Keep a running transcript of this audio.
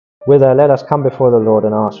Let us come before the Lord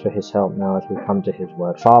and ask for his help now as we come to his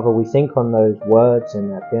word. Father, we think on those words in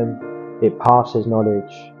that hymn. It passes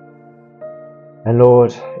knowledge. And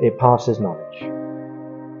Lord, it passes knowledge.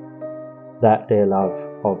 That dear love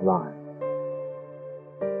of thine.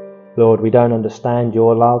 Lord, we don't understand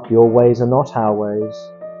your love. Your ways are not our ways.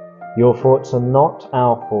 Your thoughts are not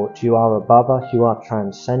our thoughts. You are above us. You are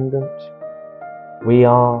transcendent. We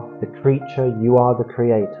are the creature. You are the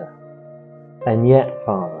creator. And yet,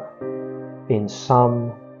 Father, in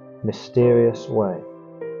some mysterious way,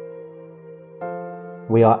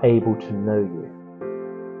 we are able to know you.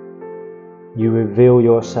 You reveal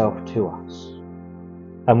yourself to us.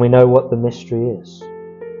 And we know what the mystery is.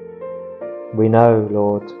 We know,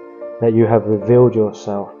 Lord, that you have revealed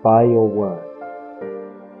yourself by your word.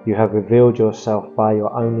 You have revealed yourself by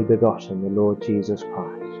your only begotten, the Lord Jesus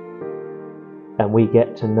Christ. And we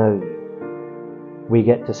get to know you. We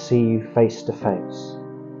get to see you face to face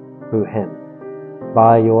through him,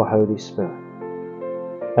 by your Holy Spirit.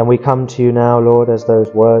 And we come to you now, Lord, as those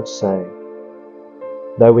words say,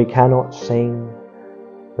 though we cannot sing,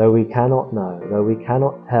 though we cannot know, though we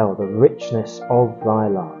cannot tell the richness of thy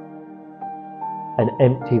love, an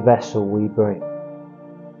empty vessel we bring.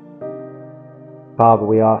 Father,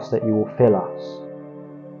 we ask that you will fill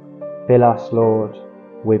us. Fill us, Lord,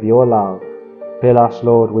 with your love. Fill us,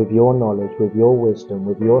 Lord, with your knowledge, with your wisdom,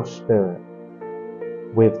 with your spirit,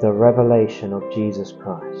 with the revelation of Jesus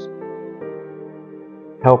Christ.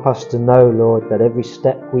 Help us to know, Lord, that every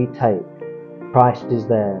step we take, Christ is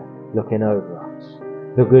there looking over us.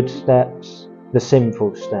 The good steps, the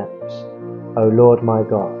sinful steps. O Lord my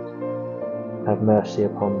God, have mercy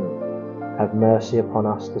upon me. Have mercy upon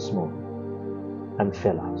us this morning and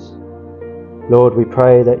fill us. Lord, we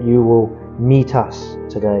pray that you will meet us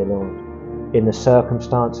today, Lord, in the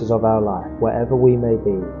circumstances of our life, wherever we may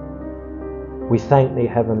be. We thank thee,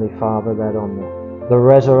 Heavenly Father, that on the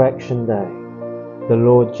resurrection day, the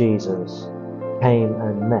Lord Jesus came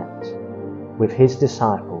and met with his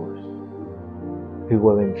disciples who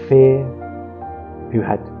were in fear, who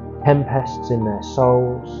had tempests in their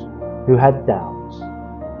souls, who had doubts.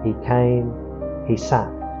 He came, he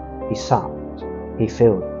sat, he supped, he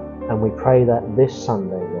filled them. And we pray that this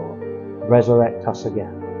Sunday, Lord, resurrect us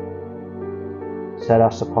again. Set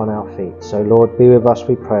us upon our feet. So Lord, be with us,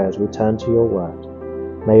 we pray, as we turn to your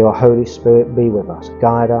word. May your Holy Spirit be with us,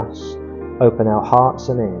 guide us, open our hearts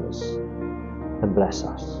and ears, and bless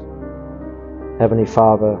us. Heavenly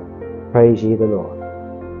Father, praise ye the Lord.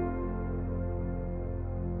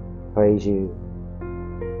 Praise you,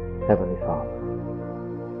 Heavenly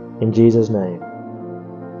Father. In Jesus' name,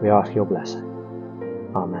 we ask your blessing.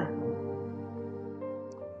 Amen.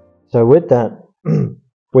 So with that,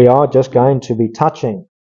 we are just going to be touching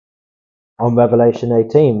on Revelation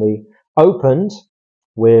 18. We opened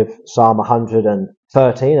with Psalm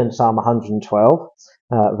 113 and Psalm 112.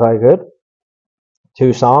 Very good.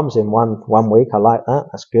 2 Psalms in one week. I like that.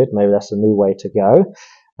 That's good. Maybe that's a new way to go.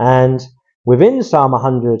 And within Psalm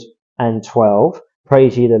 112,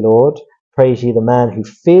 praise ye the Lord, praise ye the man who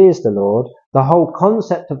fears the Lord. The whole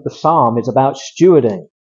concept of the psalm is about stewarding,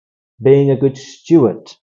 being a good steward.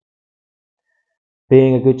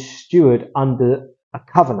 Being a good steward under a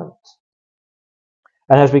covenant.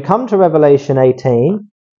 And as we come to Revelation 18,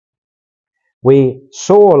 we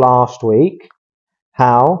saw last week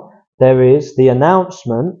how there is the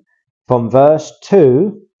announcement from verse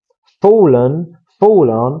 2, fallen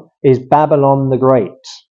is Babylon the Great.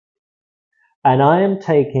 And I am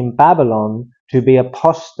taking Babylon to be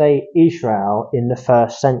apostate Israel in the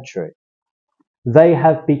 1st century. They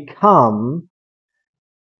have become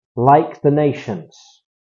like the nations.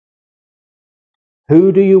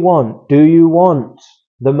 Who do you want? Do you want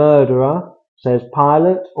the murderer, says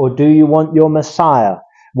Pilate, or do you want your Messiah?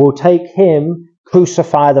 We'll take him,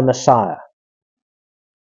 crucify the Messiah.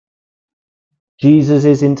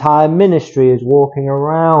 Jesus' entire ministry is walking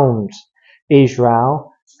around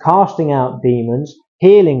Israel, casting out demons,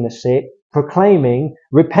 healing the sick, proclaiming,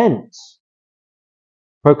 repent.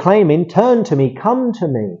 Proclaiming, turn to me, come to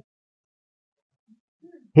me.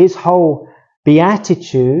 His whole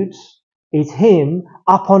beatitudes is him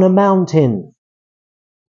up on a mountain.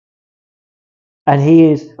 And he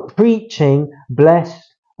is preaching, blessed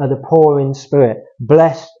are the poor in spirit,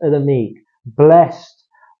 blessed are the meek, blessed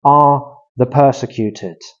are the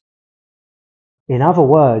persecuted. In other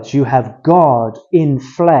words, you have God in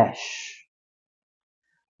flesh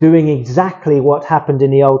doing exactly what happened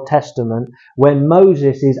in the Old Testament when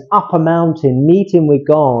Moses is up a mountain meeting with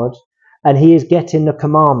God and he is getting the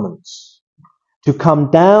commandments to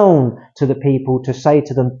come down to the people to say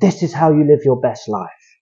to them, this is how you live your best life.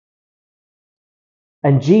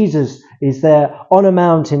 And Jesus is there on a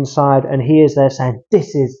mountainside, and he is there saying,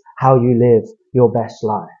 this is how you live your best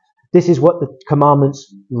life. This is what the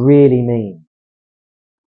commandments really mean.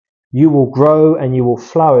 You will grow and you will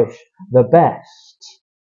flourish the best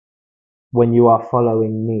when you are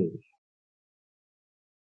following me.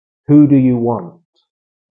 Who do you want?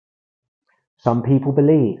 Some people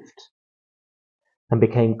believed and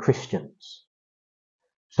became Christians.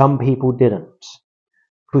 Some people didn't.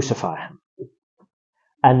 Crucify him.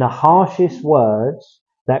 And the harshest words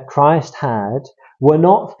that Christ had were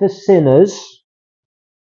not for sinners,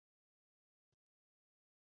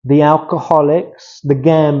 the alcoholics, the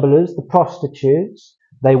gamblers, the prostitutes.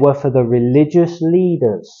 They were for the religious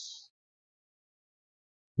leaders.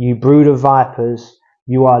 You brood of vipers,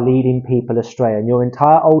 you are leading people astray. And your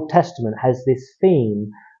entire Old Testament has this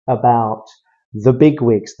theme about the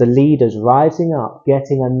bigwigs, the leaders rising up,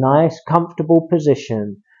 getting a nice, comfortable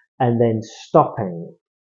position, and then stopping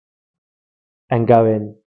and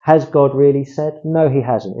going, has God really said? No, he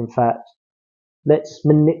hasn't. In fact, let's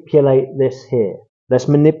manipulate this here. Let's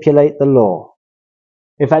manipulate the law.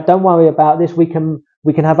 In fact, don't worry about this. We can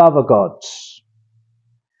have other gods.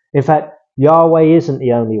 In fact, Yahweh isn't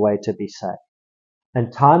the only way to be saved.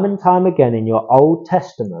 And time again in your Old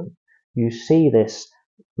Testament, you see this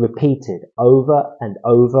repeated over and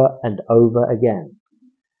over and over again.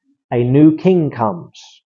 A new king comes.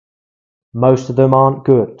 Most of them aren't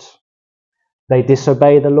good. They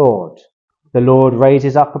disobey the Lord. The Lord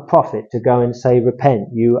raises up a prophet to go and say, repent,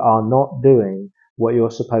 you are not doing what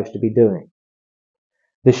you're supposed to be doing.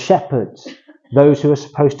 The shepherds, those who are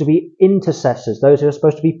supposed to be intercessors, those who are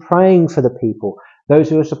supposed to be praying for the people, those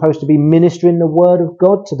who are supposed to be ministering the word of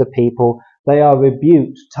God to the people, they are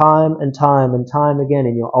rebuked time and time again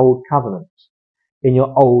in your Old Covenant, in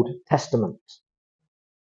your Old Testament.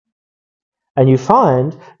 And you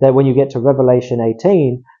find that when you get to Revelation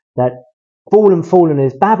 18, that fallen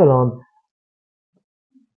is Babylon.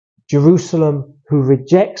 Jerusalem, who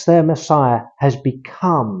rejects their Messiah, has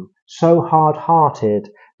become so hard-hearted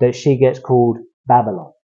that she gets called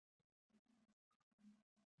Babylon.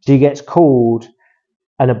 She gets called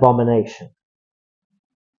an abomination.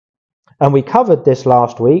 And we covered this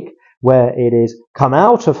last week, where it is, come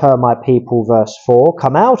out of her, my people, verse 4,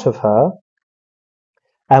 come out of her.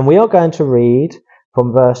 And we are going to read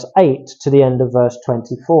from verse 8 to the end of verse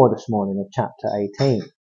 24 this morning of chapter 18.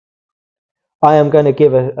 I am going to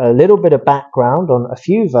give a little bit of background on a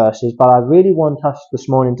few verses, but I really want us this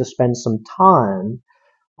morning to spend some time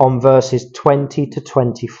on verses 20 to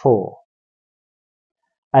 24.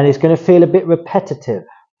 And it's going to feel a bit repetitive,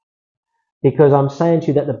 because I'm saying to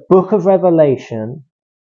you that the book of Revelation,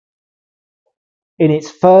 in its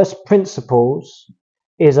first principles,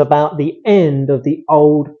 is about the end of the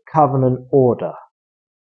Old Covenant order.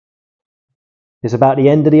 It's about the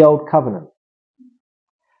end of the Old Covenant.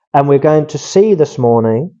 And we're going to see this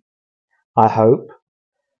morning, I hope,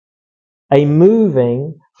 a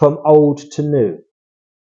moving from old to new.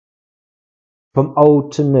 From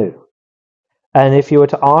old to new. And if you were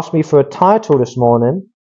to ask me for a title this morning,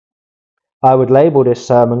 I would label this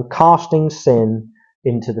sermon, Casting Sin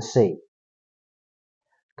into the Sea.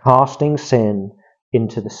 Casting Sin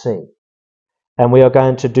into the Sea. And we are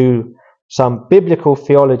going to do some biblical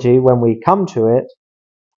theology when we come to it,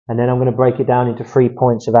 and then I'm going to break it down into 3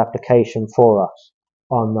 points of application for us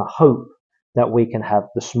on the hope that we can have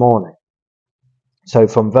this morning. So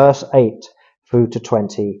from verse 8 through to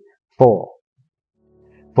 24.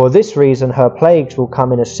 For this reason her plagues will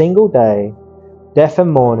come in a single day, death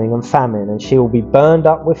and mourning and famine, and she will be burned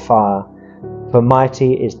up with fire, for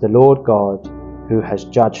mighty is the Lord God who has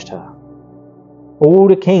judged her. All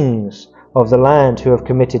the kings of the land who have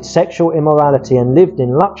committed sexual immorality and lived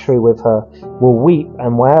in luxury with her will weep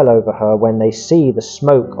and wail over her when they see the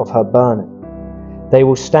smoke of her burning. They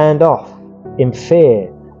will stand off in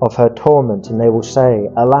fear of her torment, and they will say,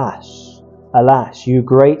 Alas, alas, you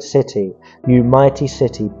great city, you mighty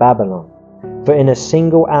city, Babylon, for in a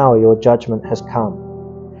single hour your judgment has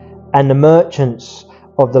come. And the merchants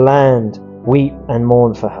of the land weep and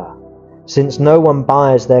mourn for her, since no one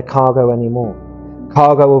buys their cargo anymore.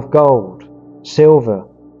 Cargo of gold, silver,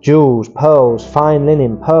 jewels, pearls, fine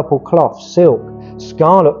linen, purple cloth, silk,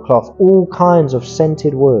 scarlet cloth, all kinds of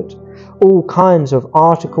scented wood, all kinds of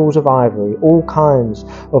articles of ivory, all kinds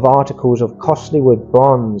of articles of costly wood,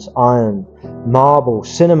 bronze, iron, marble,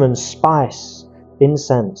 cinnamon, spice,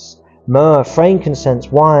 incense, myrrh, frankincense,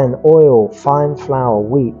 wine, oil, fine flour,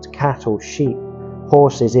 wheat, cattle, sheep,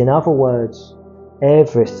 horses, in other words,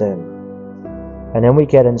 everything. And then we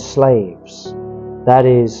get in slaves, that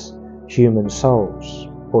is, human souls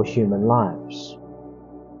or human lives.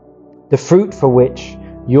 the fruit for which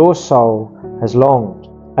your soul has longed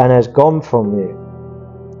and has gone from you.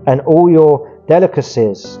 And all your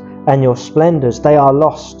delicacies and your splendors, they are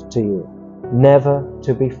lost to you, never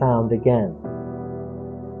to be found again.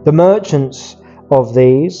 The merchants of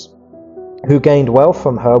these who gained wealth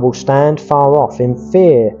from her will stand far off in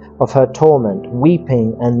fear of her torment,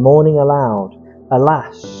 weeping and mourning aloud.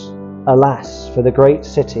 Alas, alas, for the great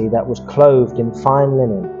city that was clothed in fine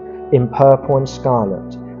linen, in purple and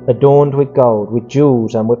scarlet, adorned with gold, with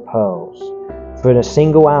jewels and with pearls. For in a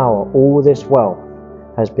single hour all this wealth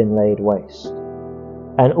has been laid waste.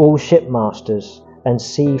 And all shipmasters and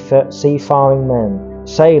seafaring men,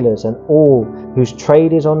 sailors and all whose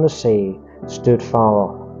trade is on the sea, stood far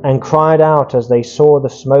off, and cried out as they saw the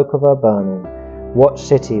smoke of her burning, what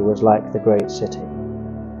city was like the great city?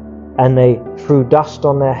 And they threw dust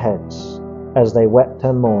on their heads as they wept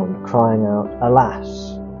and mourned, crying out,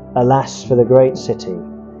 Alas, alas for the great city,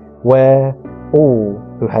 where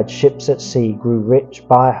all who had ships at sea grew rich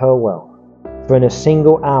by her wealth, for in a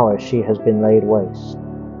single hour she has been laid waste.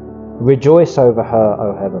 Rejoice over her,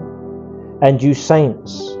 O heaven, and you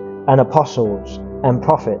saints and apostles and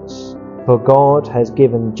prophets, for God has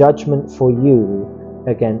given judgment for you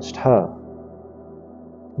against her.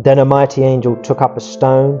 Then a mighty angel took up a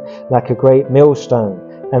stone like a great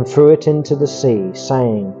millstone and threw it into the sea,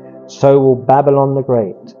 saying, So will Babylon the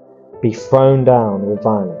Great be thrown down with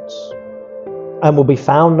violence, and will be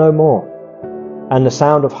found no more. And the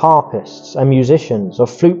sound of harpists and musicians, of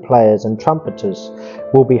flute players and trumpeters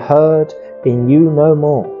will be heard in you no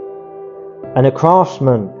more. And a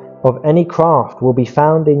craftsman of any craft will be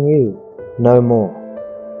found in you no more.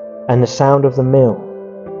 And the sound of the mill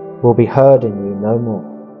will be heard in you no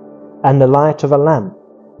more. And the light of a lamp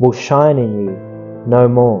will shine in you no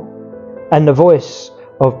more. And the voice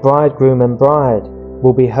of bridegroom and bride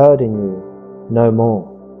will be heard in you no more.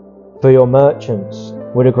 For your merchants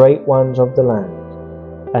were the great ones of the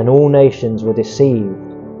land, and all nations were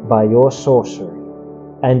deceived by your sorcery.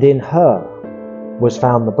 And in her was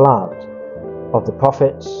found the blood of the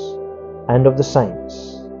prophets and of the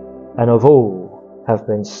saints, and of all have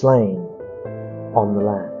been slain on the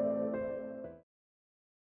land.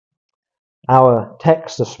 Our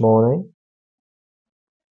text this morning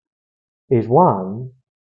is one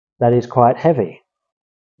that is quite heavy.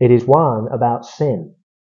 It is one about sin.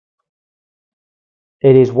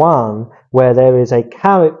 It is one where there is a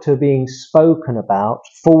character being spoken about,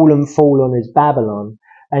 fallen is Babylon,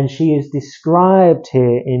 and she is described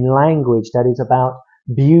here in language that is about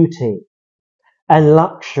beauty and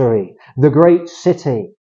luxury, the great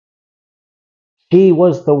city. She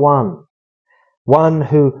was the one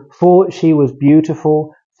who thought she was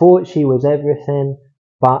beautiful, thought she was everything,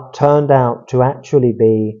 but turned out to actually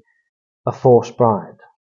be a false bride.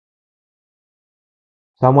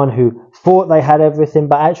 Someone who thought they had everything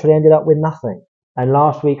but actually ended up with nothing. And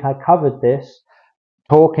last week I covered this,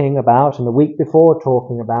 talking about, and the week before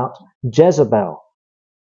talking about Jezebel.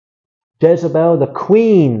 Jezebel, the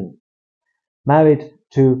queen, married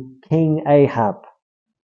to King Ahab.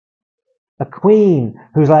 A queen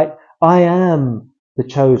who's like, I am the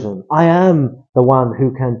chosen. I am the one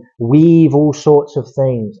who can weave all sorts of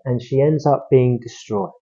things. And she ends up being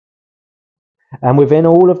destroyed. And within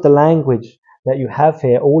all of the language that you have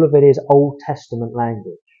here, all of it is Old Testament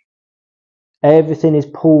language. Everything is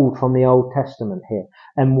pulled from the Old Testament here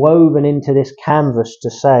and woven into this canvas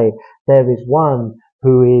to say there is one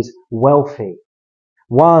who is wealthy,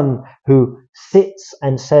 one who sits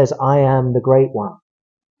and says, I am the great one.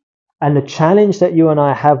 And the challenge that you and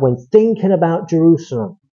I have when thinking about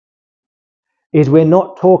Jerusalem is we're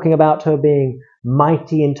not talking about her being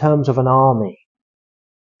mighty in terms of an army.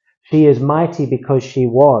 She is mighty because she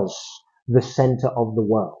was the center of the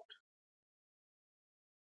world.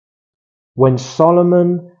 When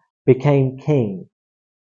Solomon became king,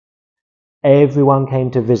 everyone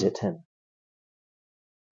came to visit him.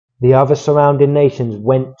 The other surrounding nations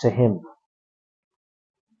went to him.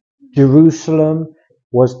 Jerusalem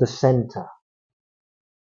was the center.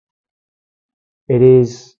 It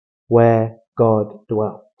is where God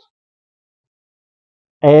dwelt.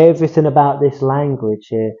 Everything about this language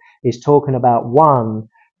here is talking about one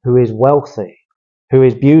who is wealthy, who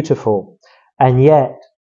is beautiful, and yet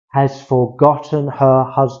has forgotten her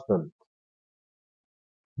husband.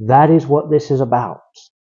 That is what this is about.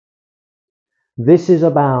 This is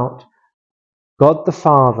about God the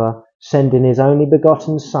Father sending his only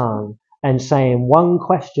begotten Son and saying one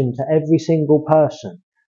question to every single person.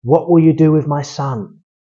 What will you do with my son?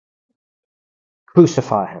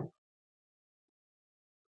 Crucify him.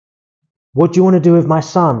 What do you want to do with my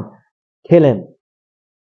son? Kill him.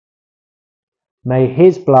 May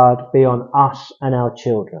his blood be on us and our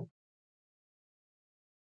children.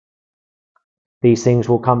 These things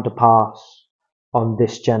will come to pass on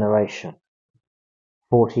this generation.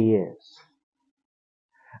 40 years.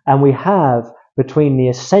 And we have between the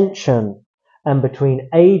ascension and between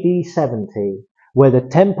AD 70, where the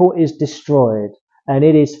temple is destroyed and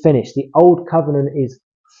it is finished, the old covenant is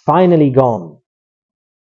finally gone.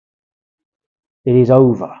 It is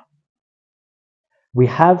over. We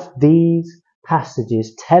have these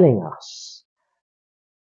passages telling us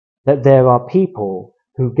that there are people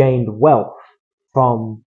who gained wealth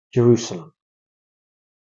from Jerusalem.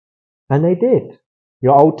 And they did.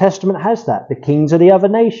 Your Old Testament has that. The kings of the other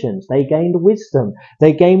nations, they gained wisdom.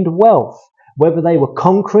 They gained wealth. Whether they were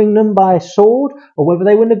conquering them by sword or whether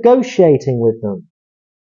they were negotiating with them.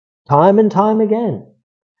 Time and time again.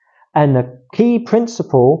 And the key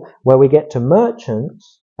principle where we get to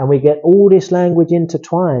merchants and we get all this language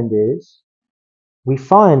intertwined is we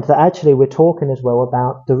find that actually we're talking as well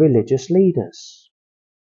about the religious leaders.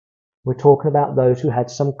 We're talking about those who had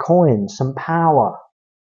some coin, some power,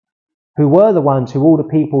 who were the ones who all the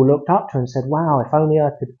people looked up to and said, wow, if only I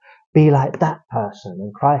could be like that person.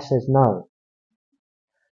 And Christ says, no,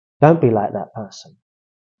 don't be like that person.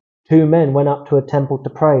 2 men went up to a temple to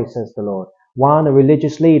pray, says the Lord. One, a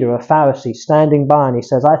religious leader, a Pharisee, standing by, and he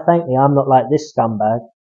says, I thank thee I'm not like this scumbag.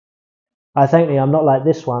 I thank thee I'm not like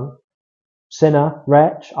this one. Sinner,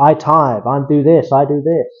 wretch, I tithe, I do this, I do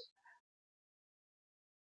this.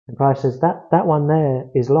 And Christ says, that one there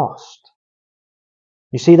is lost.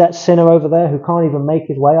 You see that sinner over there who can't even make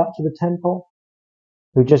his way up to the temple?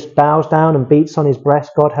 Who just bows down and beats on his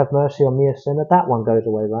breast, God have mercy on me a sinner? That one goes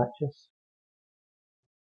away righteous.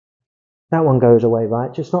 That one goes away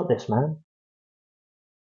righteous, not this man.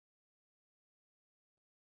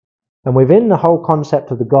 And within the whole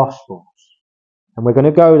concept of the Gospels, and we're going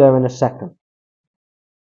to go there in a second,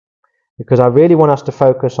 because I really want us to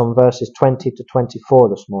focus on verses 20 to 24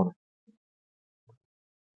 this morning.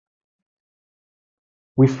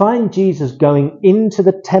 We find Jesus going into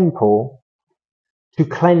the temple to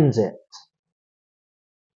cleanse it.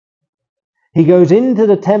 He goes into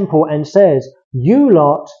the temple and says, you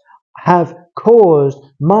lot have caused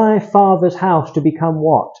my Father's house to become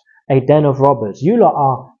what? A den of robbers. You lot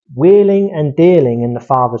are wheeling and dealing in the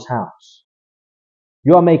Father's house.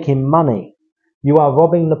 You are making money. You are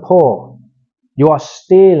robbing the poor. You are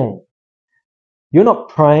stealing. You're not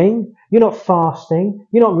praying. You're not fasting.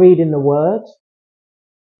 You're not reading the Word.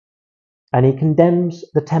 And he condemns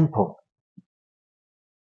the temple.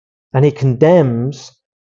 And he condemns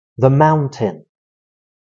the mountain.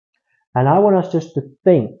 And I want us just to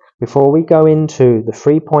think, before we go into the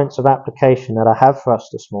 3 points of application that I have for us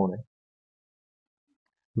this morning,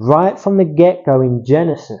 right from the get-go in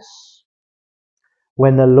Genesis,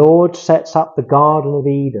 when the Lord sets up the Garden of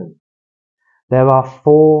Eden, there are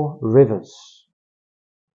 4 rivers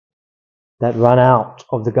that run out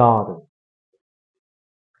of the garden.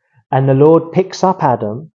 And the Lord picks up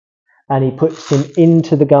Adam and he puts him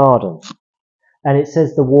into the garden. And it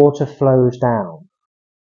says the water flows down.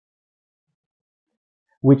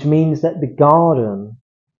 Which means that the garden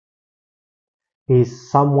is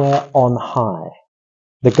somewhere on high.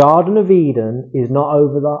 The Garden of Eden is not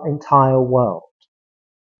over the entire world.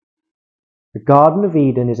 The Garden of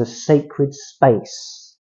Eden is a sacred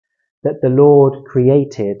space that the Lord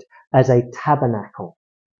created as a tabernacle.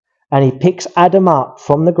 And he picks Adam up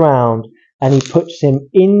from the ground and he puts him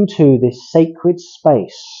into this sacred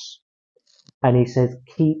space. And he says,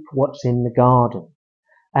 keep what's in the garden.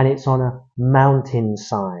 And it's on a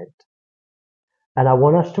mountainside. And I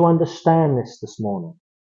want us to understand this morning.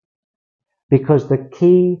 Because the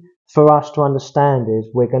key for us to understand is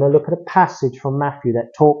we're going to look at a passage from Matthew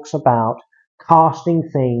that talks about casting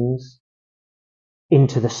things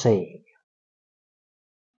into the sea.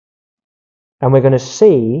 And we're going to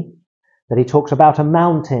see that he talks about a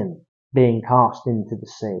mountain being cast into the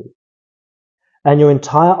sea. And your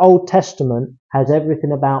entire Old Testament has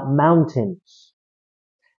everything about mountains,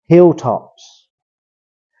 hilltops.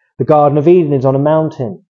 The Garden of Eden is on a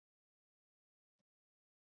mountain.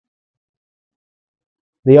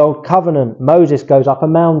 The Old Covenant, Moses goes up a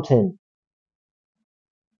mountain.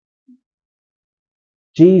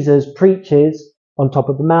 Jesus preaches on top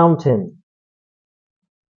of the mountain.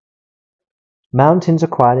 Mountains are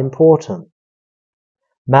quite important.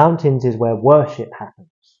 Mountains is where worship happens.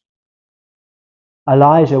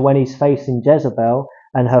 Elijah, when he's facing Jezebel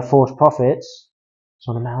and her false prophets, is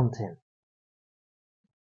on a mountain.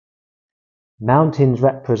 Mountains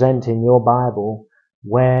represent in your Bible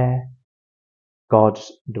where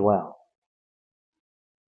gods dwell.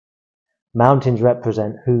 Mountains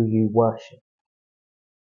represent who you worship.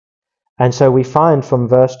 And so we find from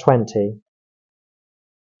verse 20,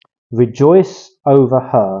 rejoice over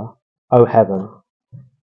her, O heaven,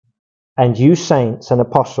 and you saints and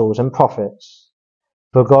apostles and prophets,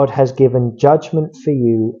 for God has given judgment for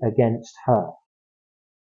you against her.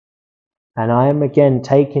 And I am again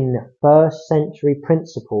taking the first century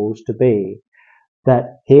principles to be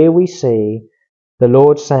that here we see the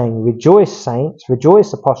Lord saying, rejoice saints,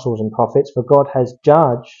 rejoice apostles and prophets, for God has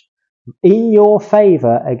judged in your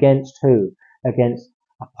favour against who? Against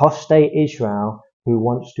apostate Israel who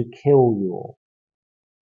wants to kill you all.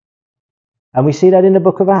 And we see that in the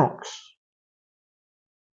book of Acts.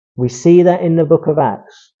 We see that in the book of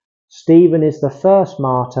Acts. Stephen is the first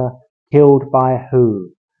martyr killed by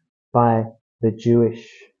who? By the Jewish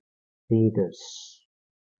leaders.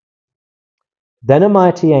 Then a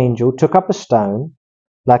mighty angel took up a stone,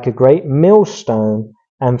 like a great millstone,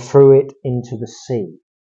 and threw it into the sea,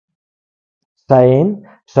 saying,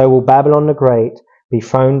 so will Babylon the Great be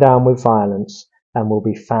thrown down with violence, and will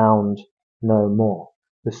be found no more.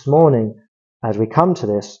 This morning, as we come to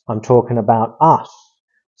this, I'm talking about us,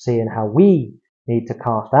 seeing how we need to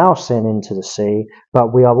cast our sin into the sea,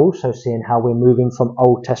 but we are also seeing how we're moving from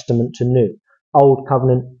Old Testament to New, Old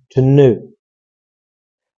Covenant to New.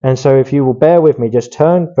 And so if you will bear with me, just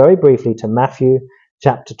turn very briefly to Matthew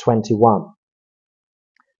chapter 21.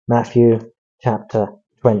 Matthew chapter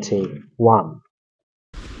 21.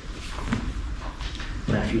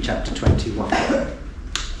 Matthew chapter 21.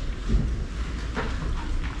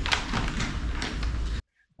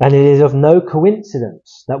 And it is of no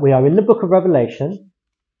coincidence that we are in the book of Revelation,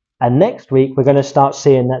 and next week we're going to start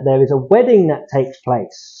seeing that there is a wedding that takes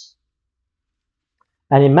place.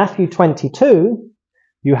 And in Matthew 22,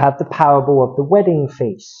 you have the parable of the wedding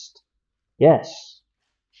feast. Yes.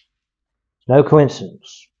 No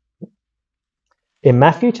coincidence. In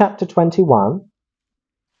Matthew chapter 21,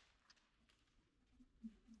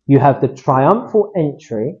 you have the triumphal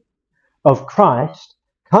entry of Christ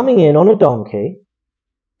coming in on a donkey,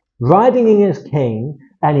 riding in as king,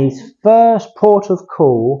 and his first port of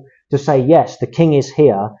call to say, yes, the king is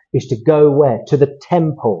here, is to go where? To the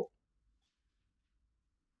temple.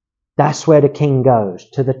 That's where the king goes,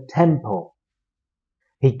 to the temple.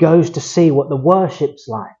 He goes to see what the worship's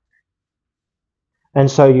like. And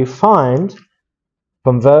so you find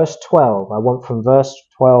from verse 12, I want from verse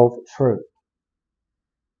 12 through,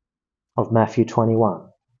 of Matthew 21.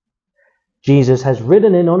 Jesus has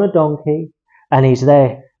ridden in on a donkey, and he's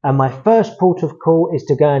there. And my first port of call is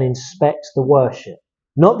to go and inspect the worship.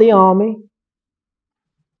 Not the army,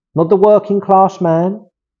 not the working class man,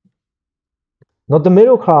 not the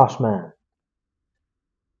middle class man.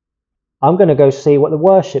 I'm going to go see what the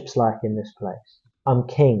worship's like in this place. I'm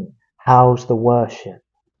king. How's the worship?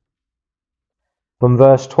 From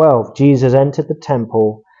verse 12, Jesus entered the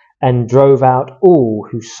temple and drove out all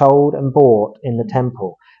who sold and bought in the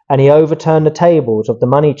temple. And he overturned the tables of the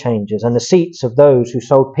money changers and the seats of those who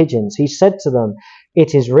sold pigeons. He said to them,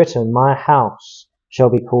 it is written, my house shall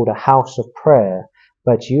be called a house of prayer,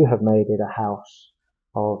 but you have made it a house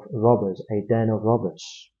of robbers, a den of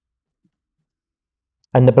robbers.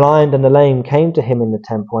 And the blind and the lame came to him in the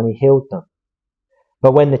temple, and he healed them.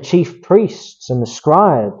 But when the chief priests and the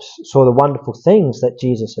scribes saw the wonderful things that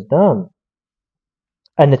Jesus had done,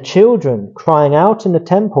 and the children crying out in the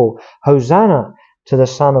temple, Hosanna to the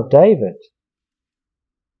Son of David,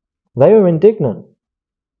 they were indignant.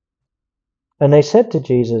 And they said to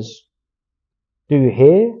Jesus, do you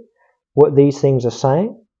hear what these things are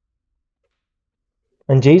saying?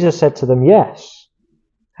 And Jesus said to them, yes.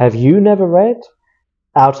 Have you never read?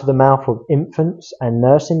 Out of the mouth of infants and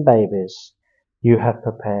nursing babies, you have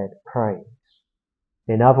prepared praise.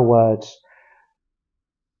 In other words,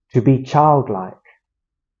 to be childlike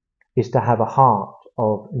is to have a heart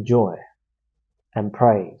of joy and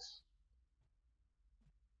praise.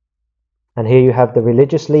 And here you have the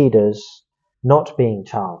religious leaders not being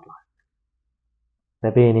childlike.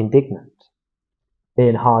 They're being indignant,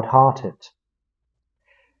 being hard-hearted.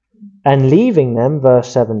 And leaving them,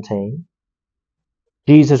 verse 17,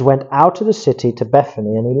 Jesus went out of the city to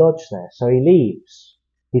Bethany, and he lodged there. So he leaves.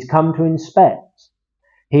 He's come to inspect.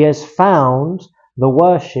 He has found the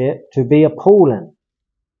worship to be appalling.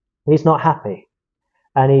 He's not happy.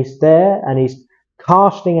 And he's there, and he's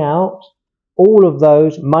casting out all of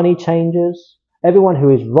those money changers, everyone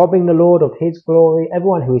who is robbing the Lord of his glory,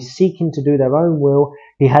 everyone who is seeking to do their own will.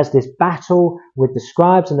 He has this battle with the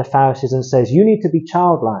scribes and the Pharisees and says, you need to be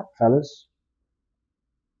childlike, fellas.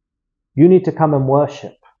 You need to come and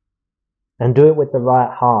worship and do it with the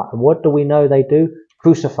right heart. And what do we know they do?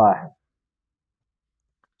 Crucify him.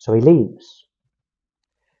 So he leaves.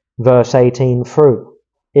 Verse 18 through.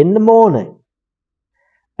 in the morning,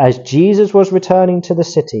 as Jesus was returning to the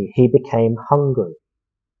city, he became hungry.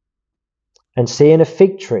 And seeing a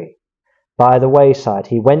fig tree by the wayside,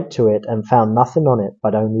 he went to it and found nothing on it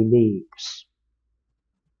but only leaves.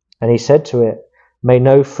 And he said to it, "May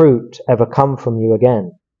no fruit ever come from you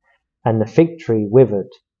again." And the fig tree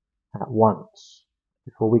withered at once.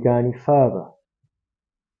 Before we go any further,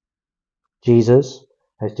 Jesus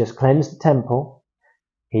has just cleansed the temple.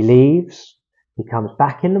 He leaves, he comes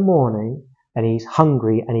back in the morning, and he's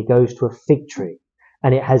hungry, and he goes to a fig tree,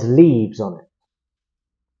 and it has leaves on it,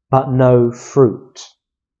 but no fruit.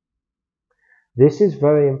 This is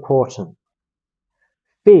very important.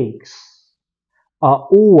 Figs are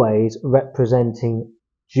always representing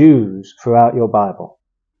Jews throughout your Bible.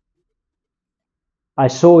 I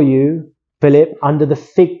saw you, Philip, under the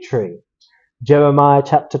fig tree. Jeremiah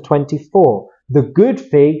chapter 24. The good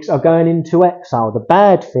figs are going into exile. The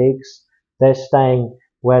bad figs, they're staying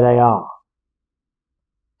where they are.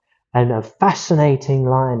 And a fascinating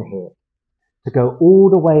line here to go all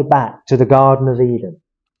the way back to the Garden of Eden.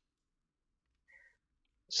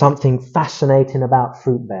 Something fascinating about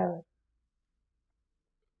fruit bearing.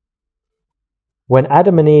 When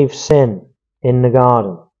Adam and Eve sin in the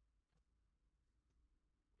garden,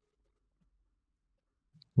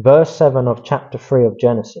 verse 7 of chapter 3 of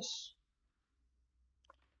Genesis,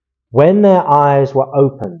 when their eyes were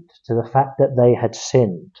opened to the fact that they had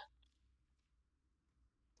sinned,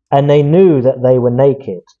 and they knew that they were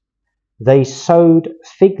naked, they sewed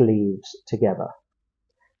fig leaves together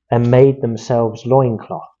and made themselves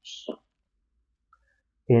loincloths.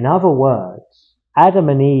 In other words, Adam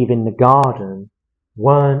and Eve in the garden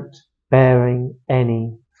weren't bearing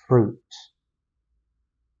any fruit.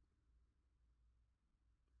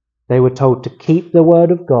 They were told to keep the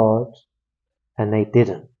word of God, and they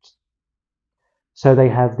didn't. So they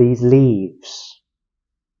have these leaves,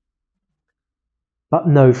 but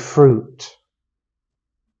no fruit.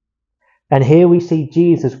 And here we see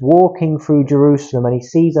Jesus walking through Jerusalem, and he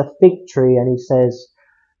sees a fig tree, and he says,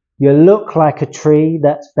 "You look like a tree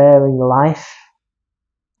that's bearing life,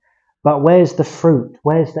 but where's the fruit?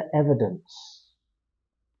 Where's the evidence?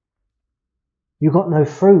 You got no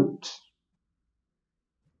fruit.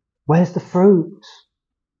 Where's the fruit?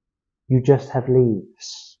 You just have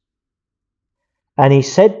leaves." And he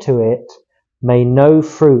said to it, "May no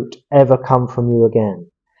fruit ever come from you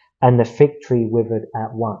again." And the fig tree withered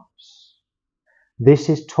at once. This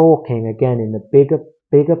is talking again in the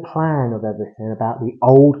bigger plan of everything about the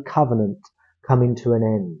old covenant coming to an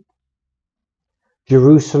end.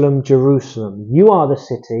 Jerusalem, Jerusalem, you are the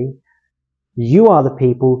city, you are the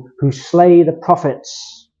people who slay the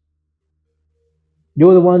prophets.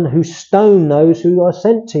 You're the one who stone those who are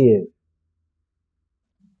sent to you.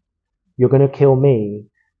 You're going to kill me,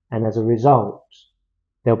 and as a result,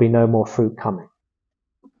 there'll be no more fruit coming.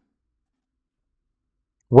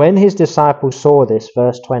 When his disciples saw this,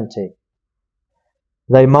 verse 20,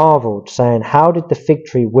 they marveled, saying, "How did the fig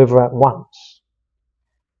tree wither at once?"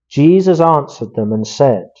 Jesus answered them and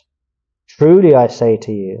said, "Truly I say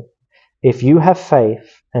to you, if you have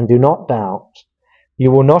faith and do not doubt,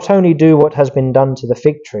 you will not only do what has been done to the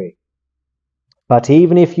fig tree, but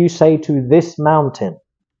even if you say to this mountain,"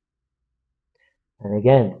 and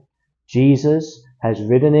again, Jesus has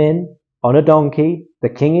ridden in on a donkey, the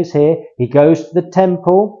king is here, he goes to the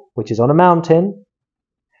temple, which is on a mountain,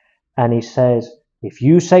 and he says, if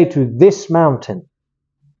you say to this mountain,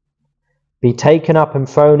 "Be taken up and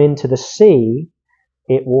thrown into the sea,"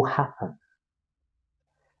 it will happen.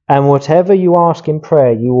 And whatever you ask in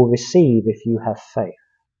prayer, you will receive if you have faith.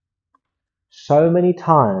 So many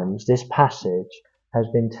times this passage has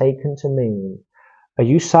been taken to mean, are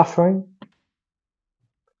you suffering?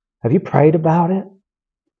 Have you prayed about it?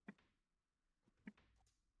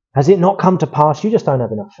 Has it not come to pass? You just don't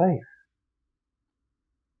have enough faith.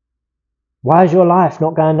 Why is your life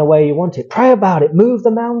not going the way you want it? Pray about it. Move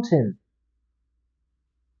the mountain.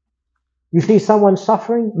 You see someone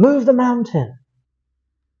suffering? Move the mountain.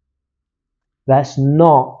 That's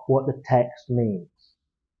not what the text means.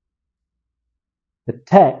 The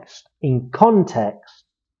text, in context,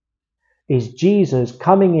 is Jesus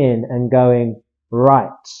coming in and going, right,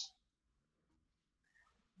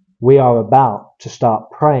 we are about to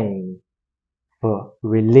start praying for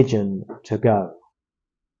religion to go.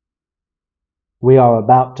 We are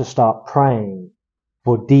about to start praying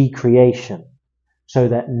for decreation so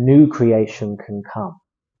that new creation can come.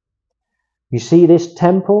 You see this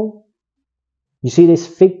temple? You see this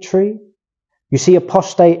fig tree? You see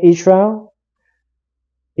apostate Israel?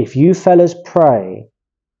 If you fellas pray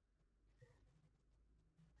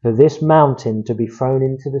for this mountain to be thrown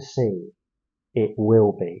into the sea, it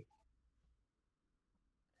will be.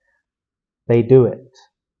 They do it.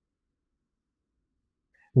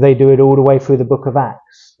 They do it all the way through the book of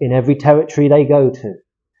Acts, in every territory they go to,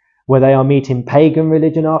 where they are meeting pagan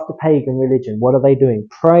religion after pagan religion. What are they doing?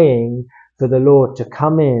 Praying for the Lord to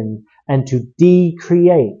come in and to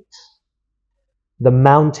decreate the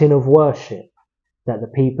mountain of worship that the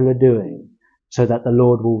people are doing, so that the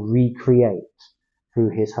Lord will recreate through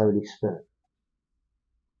his Holy Spirit.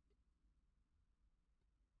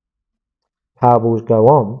 Parables go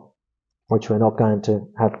on, which we're not going to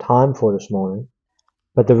have time for this morning.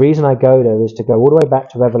 But the reason I go there is to go all the way back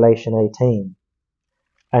to Revelation 18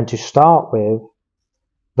 and to start with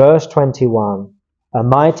verse 21. A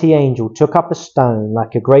mighty angel took up a stone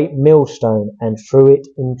like a great millstone and threw it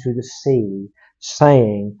into the sea,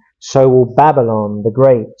 saying, so will Babylon the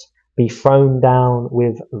Great be thrown down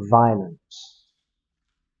with violence,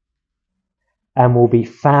 and will be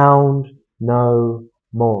found no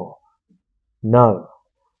more. No.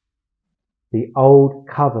 The old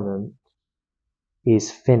covenant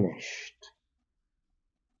is finished.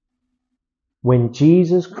 When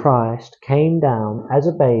Jesus Christ came down as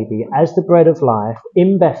a baby, as the bread of life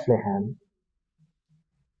in Bethlehem,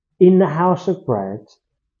 in the house of bread,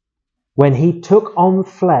 when he took on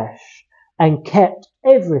flesh and kept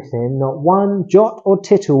everything, not one jot or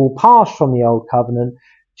tittle passed from the old covenant,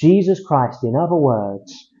 Jesus Christ, in other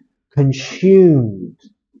words, consumed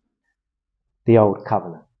the old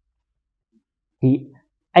covenant. He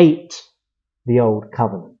ate the old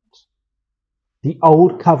covenant. The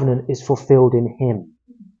old covenant is fulfilled in him.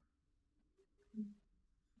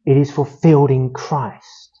 It is fulfilled in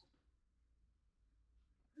Christ.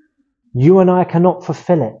 You and I cannot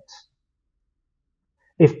fulfill it.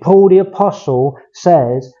 If Paul the Apostle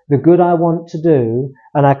says, the good I want to do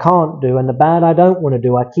and I can't do, and the bad I don't want to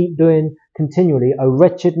do, I keep doing continually, O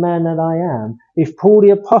wretched man that I am. If Paul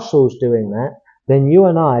the Apostle's doing that, then you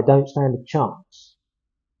and I don't stand a chance.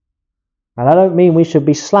 And I don't mean we should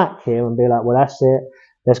be slack here and be like, well, that's it.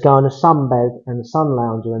 Let's go on a sunbed and a sun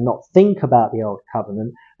lounger and not think about the old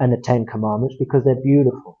covenant and the 10 Commandments, because they're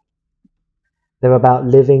beautiful. They're about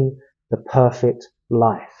living the perfect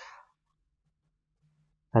life.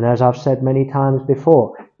 And as I've said many times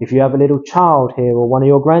before, if you have a little child here or one of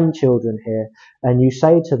your grandchildren here and you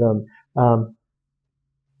say to them,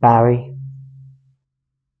 Barry,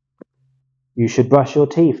 you should brush your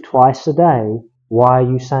teeth twice a day. Why are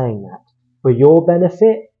you saying that? For your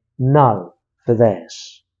benefit? No, for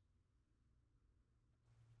theirs.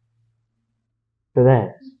 For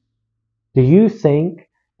theirs. Do you think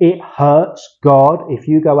it hurts God if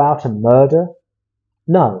you go out and murder?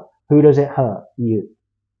 No. Who does it hurt? You.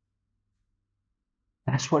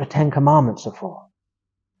 That's what the 10 Commandments are for.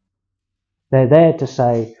 They're there to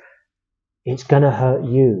say, it's going to hurt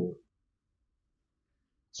you.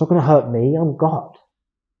 It's not going to hurt me. I'm God.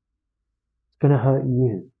 It's going to hurt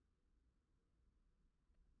you.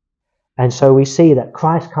 And so we see that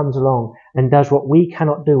Christ comes along and does what we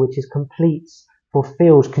cannot do, which is completes,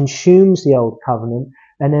 fulfills, consumes the old covenant.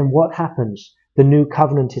 And then what happens? The new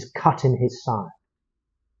covenant is cut in his side.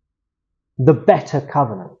 The better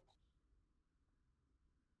covenant.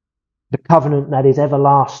 The covenant that is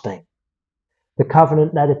everlasting. The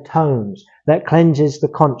covenant that atones, that cleanses the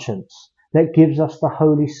conscience, that gives us the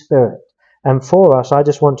Holy Spirit. And for us, I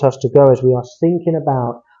just want us to go as we are thinking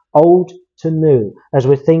about old to new, as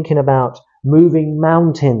we're thinking about moving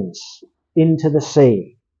mountains into the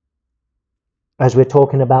sea, as we're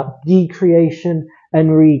talking about decreation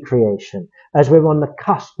and recreation, as we're on the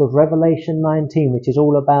cusp of Revelation 19, which is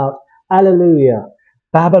all about, hallelujah,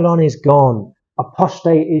 Babylon is gone,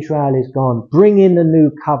 apostate Israel is gone, bring in the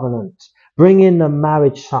new covenant, bring in the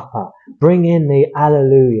marriage supper, bring in the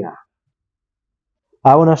hallelujah.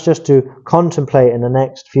 I want us just to contemplate in the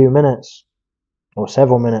next few minutes, or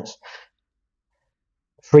several minutes,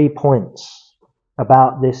 3 points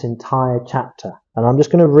about this entire chapter. And I'm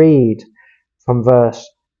just going to read from verse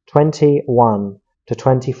 21 to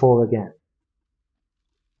 24 again.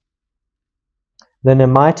 Then a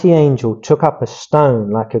mighty angel took up a stone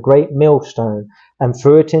like a great millstone and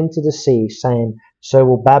threw it into the sea, saying, so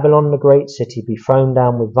will Babylon the great city be thrown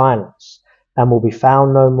down with violence, and will be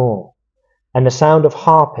found no more. And the sound of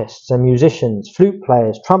harpists and musicians, flute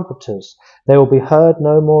players, trumpeters, they will be heard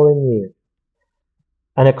no more in you.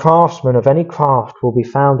 And a craftsman of any craft will be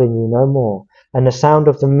found in you no more. And the sound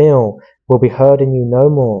of the mill will be heard in you no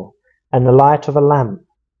more. And the light of a lamp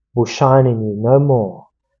will shine in you no more.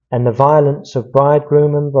 And the violence of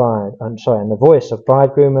bridegroom and bride, and the voice of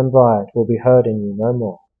bridegroom and bride will be heard in you no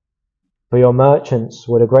more. For your merchants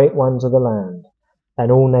were the great ones of the land,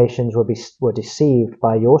 and all nations were deceived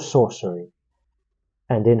by your sorcery.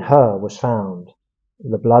 and in her was found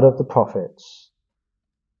the blood of the prophets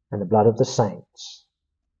and the blood of the saints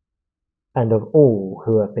and of all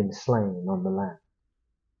who have been slain on the land.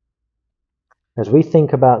 As we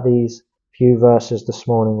think about these few verses this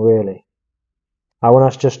morning, really, I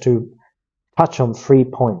want us just to touch on 3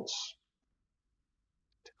 points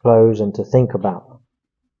to close and to think about.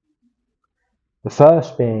 The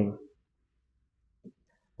first being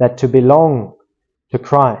that to belong to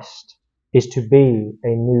Christ is to be a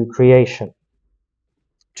new creation.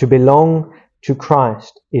 To belong to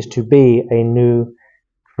Christ is to be a new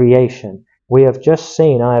creation. We have just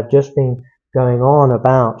seen, I have just been going on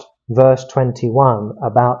about verse 21,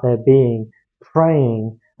 about there being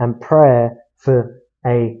praying and prayer for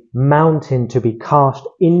a mountain to be cast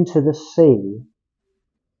into the sea.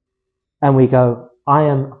 And we go, I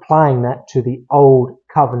am applying that to the old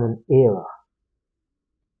covenant era.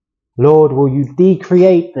 Lord, will you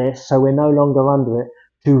decreate this so we're no longer under it,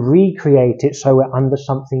 to recreate it so we're under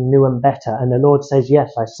something new and better? And the Lord says,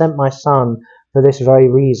 yes, I sent my Son for this very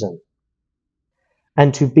reason.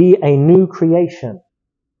 And to be a new creation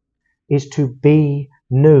is to be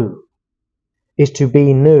new. Is to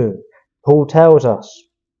be new. Paul tells us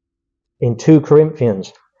in 2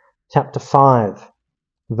 Corinthians chapter 5,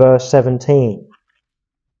 verse 17.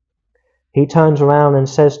 He turns around and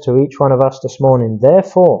says to each one of us this morning,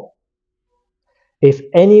 therefore, if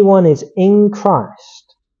anyone is in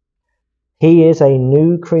Christ, he is a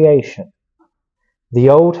new creation. The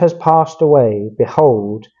old has passed away.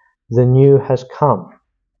 Behold, the new has come.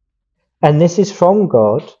 And this is from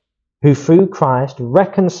God, who through Christ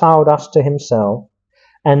reconciled us to himself,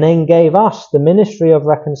 and then gave us the ministry of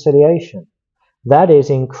reconciliation. That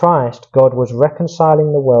is, in Christ, God was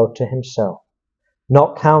reconciling the world to himself,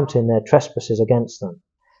 not counting their trespasses against them,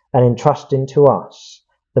 and entrusting to us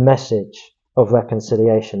the message of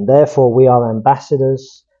reconciliation. Therefore, we are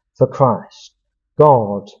ambassadors for Christ,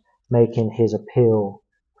 God making his appeal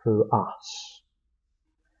through us.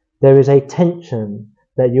 There is a tension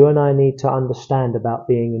that you and I need to understand about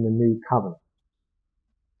being in the new covenant.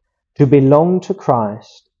 To belong to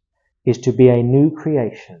Christ is to be a new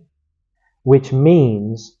creation, which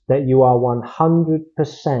means that you are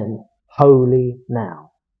 100% holy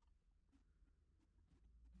now.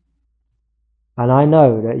 And I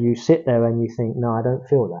know that you sit there and you think, no, I don't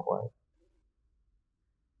feel that way.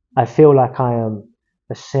 I feel like I am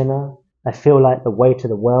a sinner. I feel like the weight of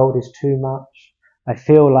the world is too much. I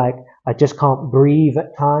feel like I just can't breathe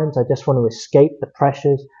at times. I just want to escape the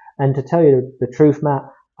pressures. And to tell you the truth, Matt,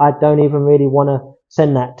 I don't even really want to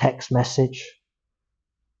send that text message.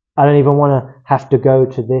 I don't even want to have to go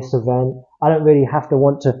to this event. I don't really have to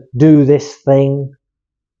want to do this thing.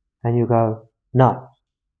 And you go, no.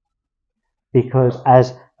 Because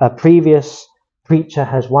as a previous preacher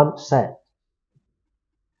has once said,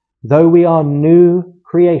 though we are new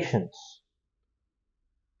creations,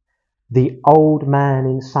 the old man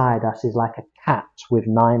inside us is like a cat with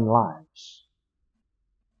 9 lives.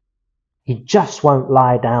 He just won't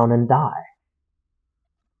lie down and die.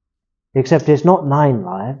 Except it's not 9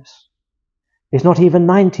 lives. It's not even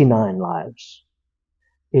 99 lives.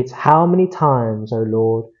 It's how many times, O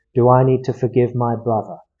Lord, do I need to forgive my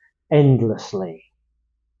brother? Endlessly.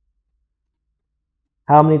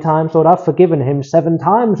 How many times, Lord? I've forgiven him 7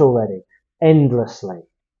 times already. Endlessly.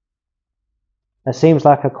 That seems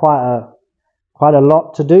like quite a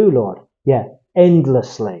lot to do, Lord. Yeah,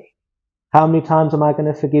 endlessly. How many times am I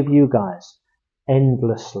going to forgive you guys?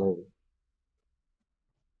 Endlessly.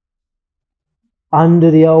 Under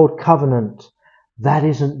the old covenant, that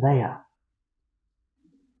isn't there.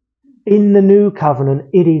 In the new covenant,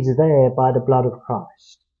 it is there by the blood of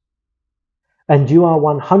Christ. And you are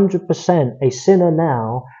 100% a sinner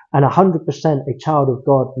now and 100% a child of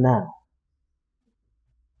God now.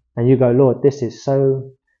 And you go, Lord, this is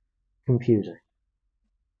so confusing.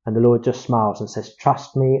 And the Lord just smiles and says,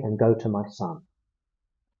 trust me and go to my Son.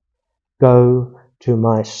 Go to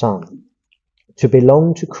my Son. To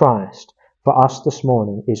belong to Christ for us this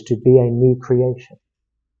morning is to be a new creation.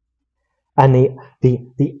 And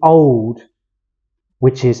the old,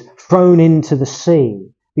 which is thrown into the sea,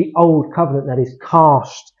 the old covenant that is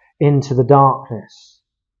cast into the darkness,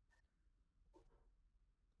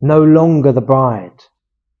 no longer the bride,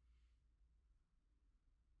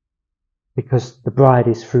 because the bride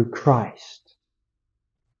is through Christ.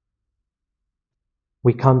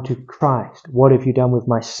 We come to Christ. What have you done with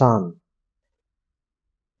my Son?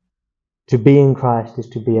 To be in Christ is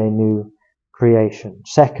to be a new creation.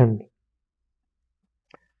 Second,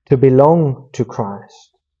 to belong to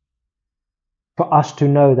Christ, for us to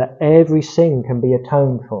know that every sin can be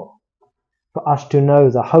atoned for. for us to know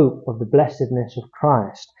the hope of the blessedness of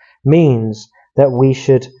Christ, means that we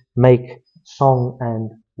should make song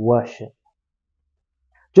and worship.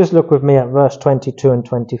 Just look with me at verse 22 and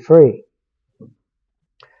 23.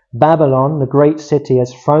 Babylon, the great city,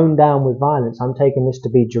 has thrown down with violence. I'm taking this to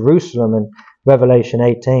be Jerusalem in Revelation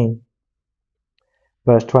 18.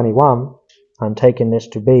 Verse 21, I'm taking this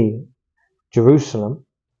to be Jerusalem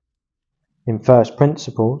in First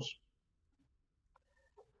Principles.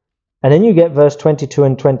 And then you get verse 22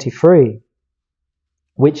 and 23,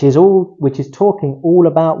 which is talking all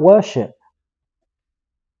about worship.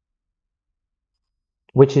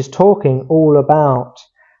 Which is talking all about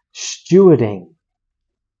stewarding.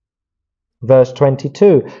 Verse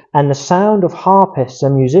 22, and the sound of harpists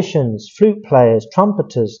and musicians, flute players,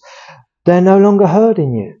 trumpeters, they're no longer heard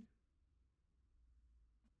in you.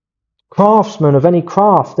 Craftsmen of any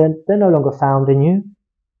craft, they're no longer found in you.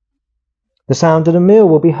 The sound of the mill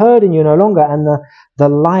will be heard in you no longer, and the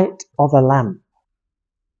light of a lamp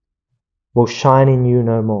will shine in you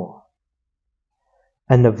no more.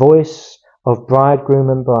 And the voice of bridegroom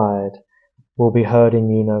and bride will be heard in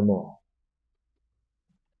you no more.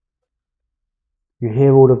 You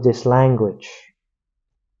hear all of this language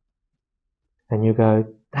and you go,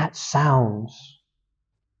 that sounds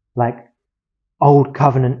like Old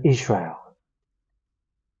Covenant Israel.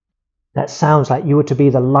 That sounds like you were to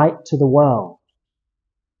be the light to the world.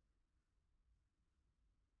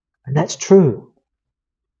 And that's true.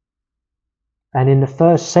 And in the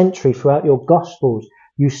first century, throughout your Gospels,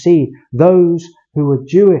 you see those who were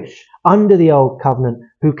Jewish under the Old Covenant,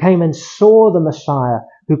 who came and saw the Messiah,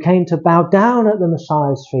 who came to bow down at the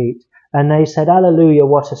Messiah's feet, and they said, Hallelujah,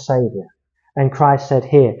 what a Saviour. And Christ said,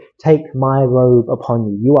 here, take my robe upon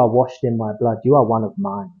you. You are washed in my blood. You are one of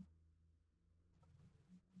mine.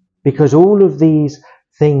 Because all of these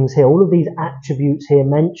things here, all of these attributes here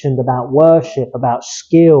mentioned about worship, about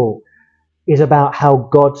skill, is about how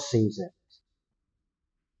God sees it.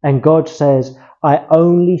 And God says, I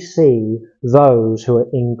only see those who are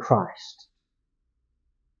in Christ.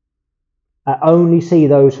 I only see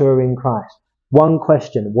those who are in Christ. One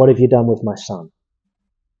question, what have you done with my son?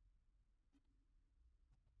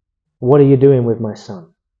 What are you doing with my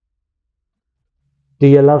son? Do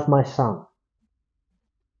you love my son?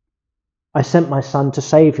 I sent my son to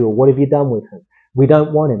save you. What have you done with him? We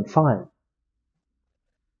don't want him. Fine.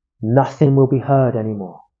 Nothing will be heard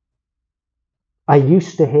anymore. I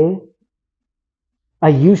used to hear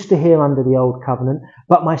under the Old Covenant,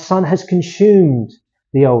 but my son has consumed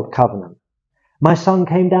the Old Covenant. My son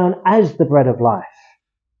came down as the bread of life.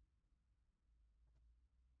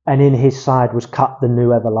 And in his side was cut the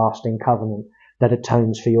new everlasting covenant that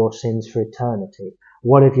atones for your sins for eternity.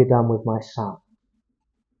 What have you done with my son?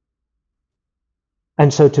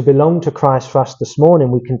 And so to belong to Christ for us this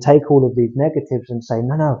morning, we can take all of these negatives and say,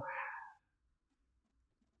 no,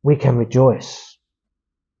 we can rejoice.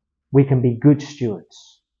 We can be good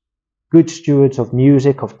stewards of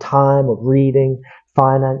music, of time, of reading,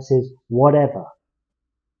 finances, whatever.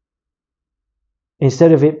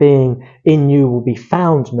 Instead of it being in you will be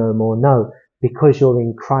found no more, no, because you're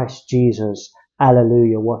in Christ Jesus,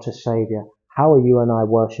 hallelujah, what a Saviour. How are you and I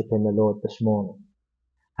worshipping the Lord this morning?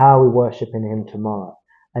 How are we worshipping Him tomorrow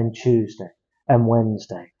and Tuesday and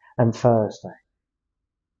Wednesday and Thursday?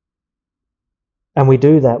 And we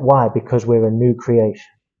do that, why? Because we're a new creation.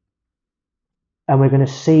 And we're going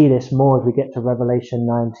to see this more as we get to Revelation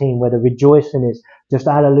 19, where the rejoicing is just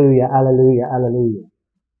hallelujah, hallelujah, hallelujah.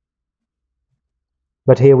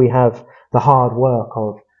 But here we have the hard work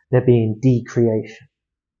of there being decreation.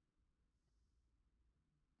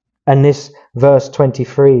 And this verse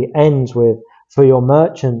 23 ends with, for your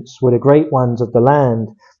merchants were the great ones of the land,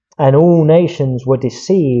 and all nations were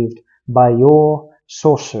deceived by your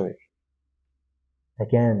sorcery.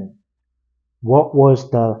 Again, what was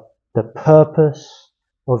the purpose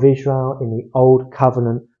of Israel in the Old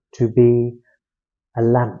Covenant? To be a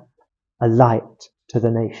lamp, a light to the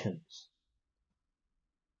nations.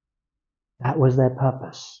 That was their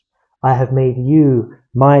purpose. I have made you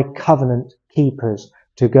my covenant keepers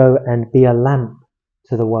to go and be a lamp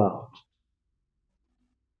to the world.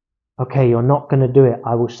 Okay, you're not going to do it.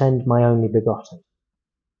 I will send my only begotten.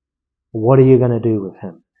 What are you going to do with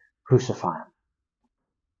him? Crucify him.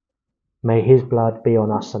 May his blood be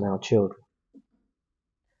on us and our children.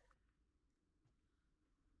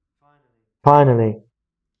 Finally, to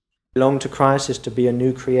belong to Christ is to be a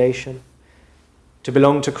new creation. To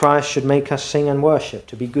belong to Christ should make us sing and worship,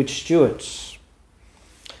 to be good stewards.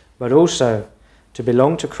 But also, to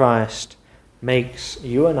belong to Christ makes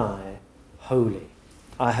you and I holy.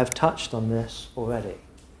 I have touched on this already.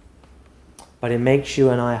 But it makes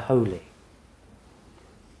you and I holy.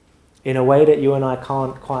 in a way that you and I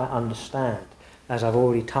can't quite understand, as I've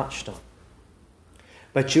already touched on.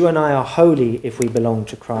 But you and I are holy if we belong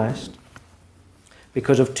to Christ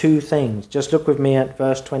because of two things. Just look with me at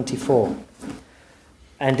verse 24.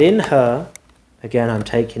 And in her, again I'm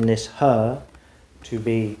taking this her to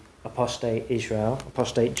be apostate Israel,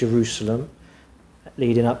 apostate Jerusalem,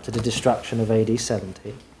 leading up to the destruction of AD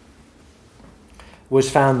 70, was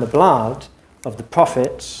found the blood of the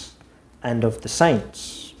prophets and of the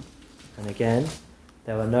saints. And again,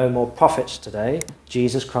 there are no more prophets today.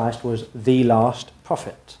 Jesus Christ was the last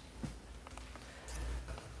prophet.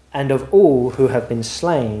 And of all who have been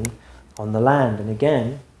slain on the land. And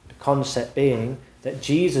again, the concept being that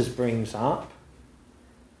Jesus brings up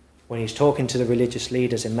when he's talking to the religious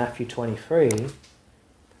leaders in Matthew 23,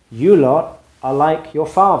 you lot are like your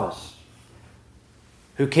fathers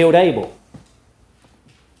who killed Abel.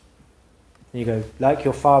 And you go, like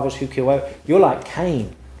your fathers who killed Abel. You're like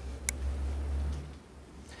Cain.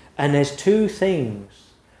 And there's two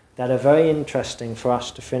things that are very interesting for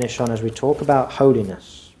us to finish on as we talk about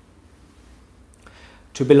holiness.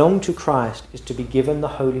 To belong to Christ is to be given the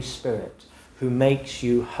Holy Spirit who makes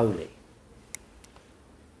you holy.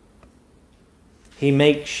 He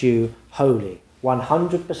makes you holy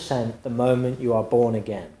 100% the moment you are born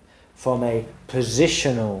again, from a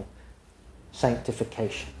positional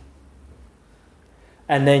sanctification.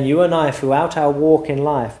 And then you and I, throughout our walk in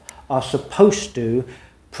life, are supposed to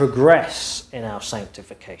progress in our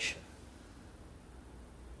sanctification.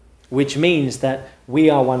 Which means that we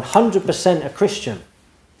are 100% a Christian.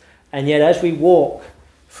 And yet as we walk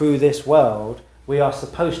through this world, we are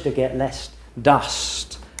supposed to get less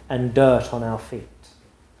dust and dirt on our feet.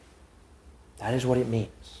 That is what it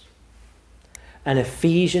means. And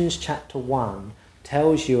Ephesians chapter 1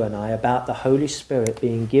 tells you and I about the Holy Spirit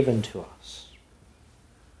being given to us.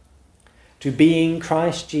 To be in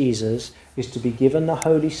Christ Jesus is to be given the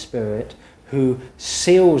Holy Spirit who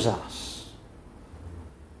seals us,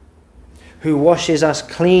 who washes us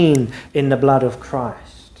clean in the blood of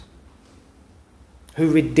Christ,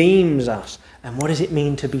 who redeems us. And what does it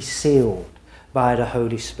mean to be sealed by the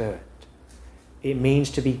Holy Spirit? It means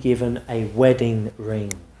to be given a wedding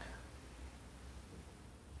ring.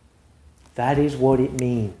 That is what it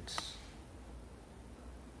means.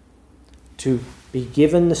 To be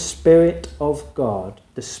given the Spirit of God,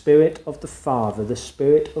 the Spirit of the Father, the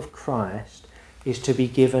Spirit of Christ, is to be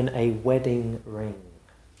given a wedding ring,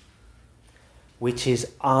 which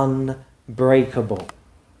is unbreakable.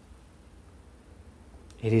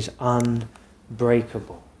 It is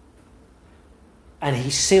unbreakable. And he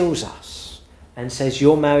seals us and says,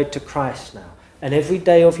 you're married to Christ now. And every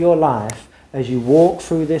day of your life, as you walk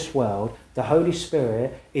through this world, the Holy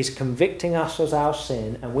Spirit is convicting us of our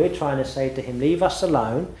sin, and we're trying to say to him, leave us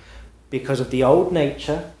alone, because of the old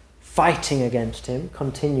nature, fighting against him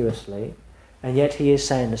continuously. And yet he is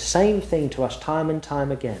saying the same thing to us time and time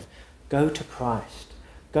again. Go to Christ.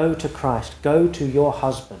 Go to Christ. Go to your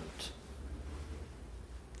husband.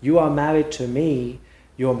 You are married to me.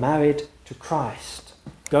 You're married to Christ.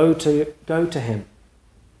 Go to him.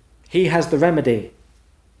 He has the remedy.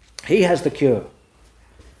 He has the cure.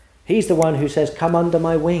 He's the one who says, come under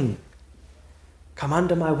my wing. Come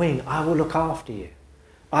under my wing. I will look after you.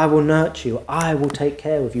 I will nurture you. I will take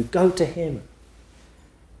care of you. Go to him.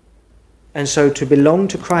 And so to belong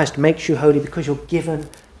to Christ makes you holy because you're given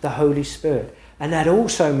the Holy Spirit. And that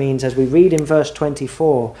also means, as we read in verse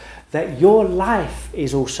 24, that your life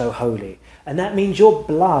is also holy. And that means your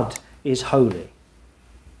blood is holy.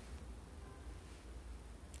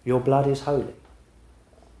 Your blood is holy.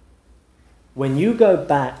 When you go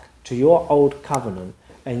back to your old covenant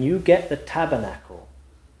and you get the tabernacle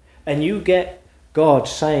and you get God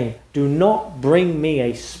saying, do not bring me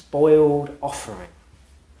a spoiled offering.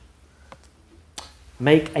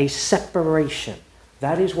 Make a separation.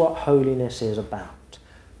 That is what holiness is about.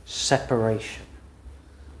 Separation.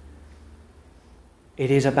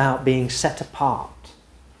 It is about being set apart.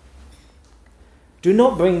 Do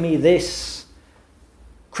not bring me this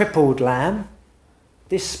crippled lamb,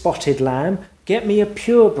 this spotted lamb. Get me a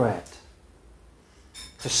purebred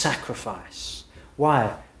to sacrifice.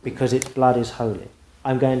 Why? Because its blood is holy.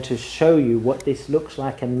 I'm going to show you what this looks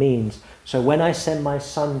like and means. So when I send my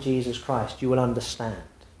son Jesus Christ, you will understand.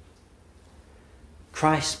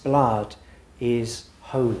 Christ's blood is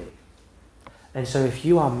holy. And so if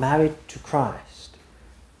you are married to Christ,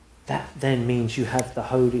 that then means you have the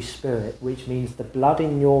Holy Spirit, which means the blood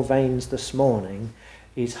in your veins this morning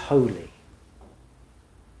is holy.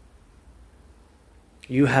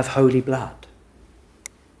 You have holy blood.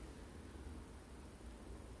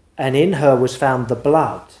 And in her was found the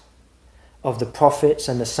blood of the prophets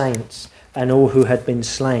and the saints and all who had been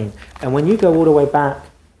slain. And when you go all the way back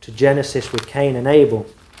to Genesis with Cain and Abel,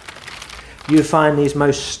 you find these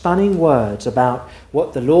most stunning words about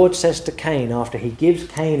what the Lord says to Cain after he gives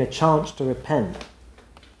Cain a chance to repent.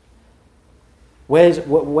 Where's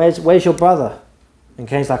your brother? And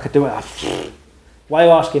Cain's like, I do it. Why are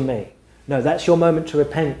you asking me? No, that's your moment to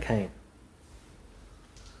repent, Cain.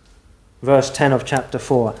 Verse 10 of chapter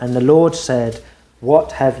 4. And the Lord said,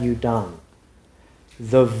 what have you done?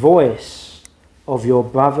 The voice of your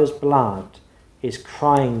brother's blood is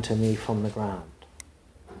crying to me from the ground.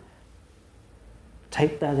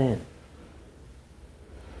 Take that in.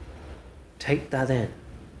 Take that in.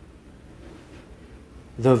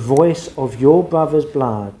 The voice of your brother's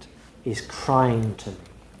blood is crying to me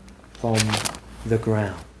from the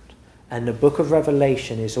ground. And the book of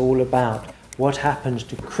Revelation is all about what happens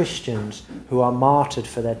to Christians who are martyred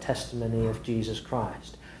for their testimony of Jesus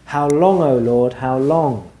Christ. How long, O Lord, how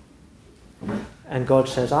long? And God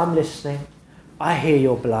says, I'm listening. I hear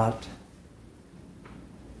your blood.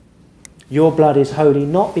 Your blood is holy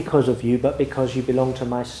not because of you, but because you belong to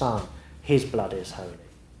my Son. His blood is holy.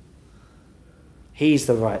 He's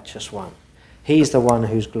the righteous one. He's the one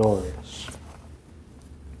who's glorious.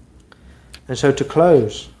 And so to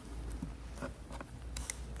close,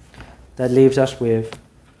 that leaves us with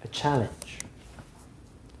a challenge.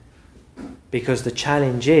 Because the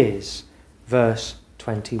challenge is verse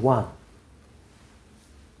 21.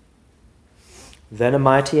 Then a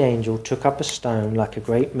mighty angel took up a stone like a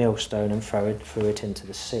great millstone and threw it into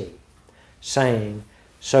the sea, saying,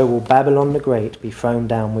 so will Babylon the Great be thrown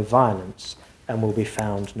down with violence and will be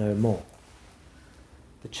found no more.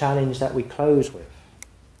 The challenge that we close with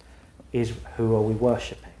is, who are we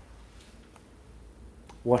worshipping?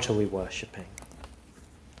 What are we worshipping?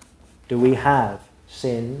 Do we have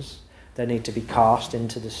sins that need to be cast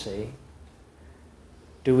into the sea?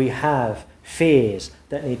 Do we have fears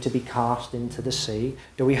that need to be cast into the sea?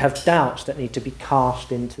 Do we have doubts that need to be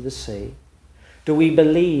cast into the sea? Do we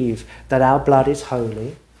believe that our blood is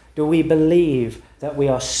holy? Do we believe that we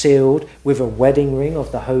are sealed with a wedding ring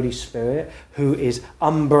of the Holy Spirit who is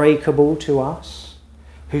unbreakable to us?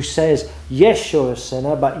 Who says, yes, you're a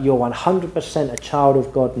sinner, but you're 100% a child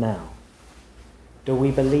of God now. Do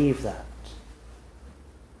we believe that?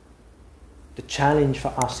 The challenge for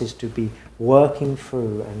us is to be working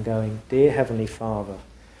through and going, dear Heavenly Father,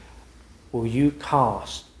 will you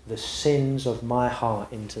cast the sins of my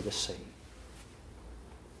heart into the sea?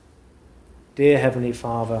 Dear Heavenly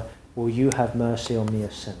Father, will you have mercy on me,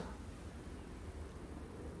 a sinner?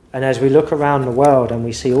 And as we look around the world and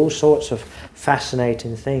we see all sorts of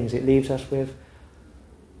fascinating things, it leaves us with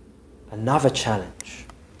another challenge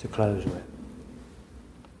to close with.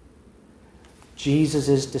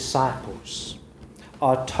 Jesus' disciples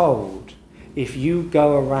are told, if you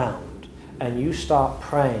go around and you start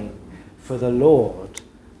praying for the Lord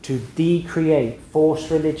to decreate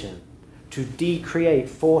false religion, to decreate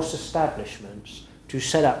false establishments, to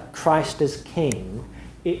set up Christ as King,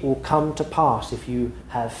 it will come to pass if you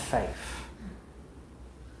have faith.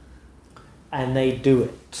 And they do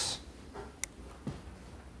it.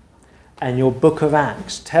 And your book of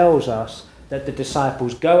Acts tells us that the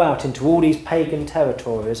disciples go out into all these pagan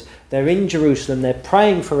territories. They're in Jerusalem. They're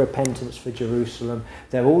praying for repentance for Jerusalem.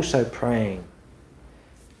 They're also praying,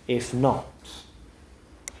 if not,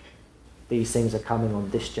 these things are coming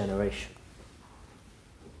on this generation.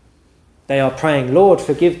 They are praying, Lord,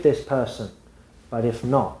 forgive this person. But if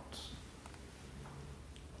not,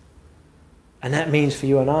 and that means for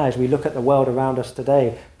you and I, as we look at the world around us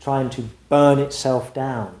today, trying to burn itself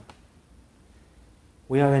down,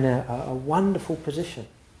 we are in a wonderful position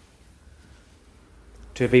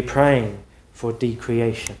to be praying for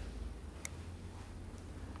decreation,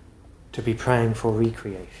 to be praying for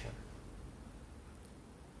recreation.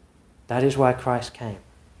 That is why Christ came,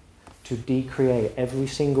 to decreate every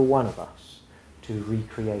single one of us, to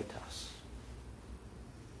recreate us,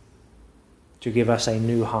 to give us a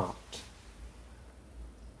new heart,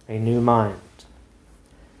 a new mind,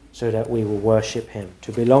 so that we will worship him.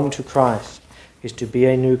 To belong to Christ is to be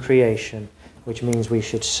a new creation, which means we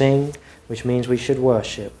should sing, which means we should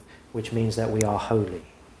worship, which means that we are holy.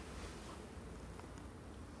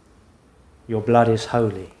 Your blood is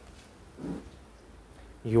holy.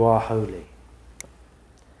 You are holy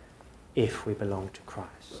if we belong to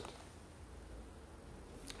Christ.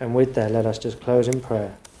 And with that, let us just close in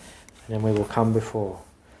prayer, and then we will come before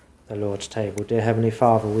the Lord's table. Dear Heavenly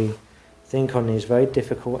Father, we think on these very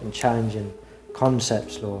difficult and challenging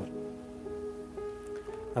concepts, Lord,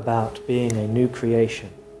 about being a new creation.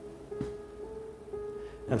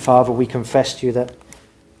 And Father, we confess to you that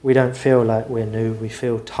We don't feel like we're new. We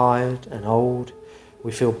feel tired and old.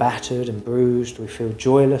 We feel battered and bruised. We feel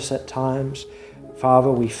joyless at times.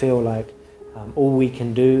 Father, we feel like all we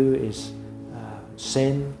can do is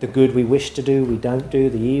sin. The good we wish to do, we don't do.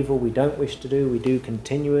 The evil we don't wish to do, we do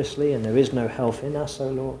continuously, and there is no health in us, O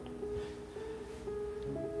Lord.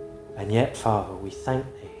 And yet, Father, we thank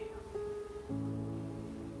Thee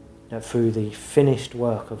that through the finished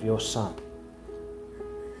work of Your Son,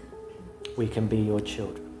 we can be Your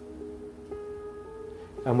children.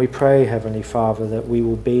 And we pray, Heavenly Father, that we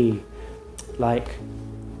will be like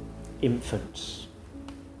infants,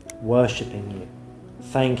 worshipping You,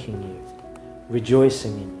 thanking You,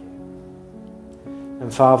 rejoicing in You.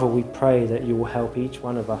 And Father, we pray that You will help each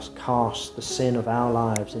one of us cast the sin of our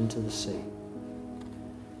lives into the sea.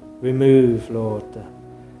 Remove, Lord,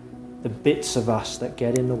 the bits of us that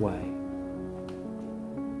get in the way.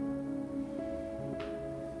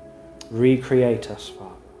 Recreate us,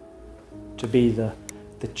 Father, to be the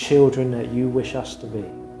children that You wish us to be.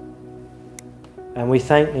 And we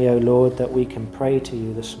thank Thee, O Lord, that we can pray to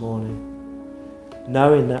You this morning,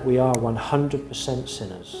 knowing that we are 100%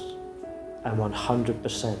 sinners and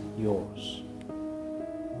 100% Yours.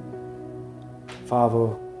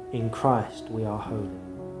 Father, in Christ we are holy.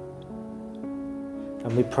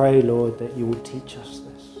 And we pray, Lord, that You will teach us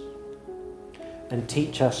this. And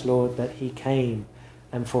teach us, Lord, that He came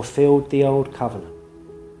and fulfilled the old covenant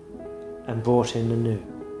and brought in the new.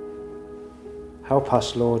 Help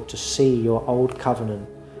us, Lord, to see Your old covenant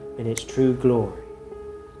in its true glory,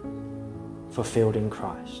 fulfilled in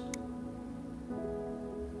Christ.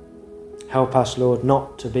 Help us, Lord,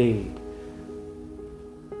 not to be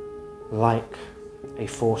like a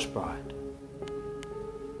false bride.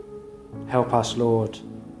 Help us, Lord,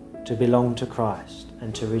 to belong to Christ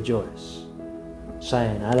and to rejoice,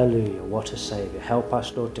 saying, Hallelujah, what a Saviour. Help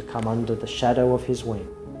us, Lord, to come under the shadow of His wing.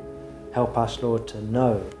 Help us, Lord, to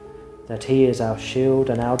know that He is our shield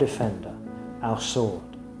and our defender, our sword,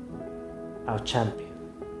 our champion,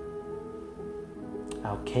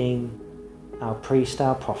 our King, our priest,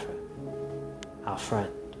 our prophet, our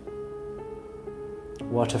friend.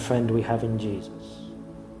 What a friend we have in Jesus.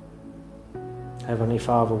 Heavenly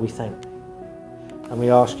Father, we thank Thee. And we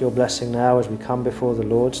ask Your blessing now as we come before the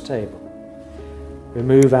Lord's table.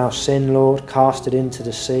 Remove our sin, Lord, cast it into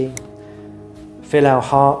the sea. Fill our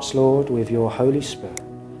hearts, Lord, with Your Holy Spirit.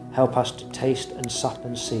 Help us to taste and sup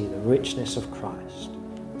and see the richness of Christ,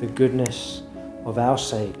 the goodness of our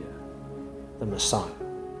Saviour, the Messiah.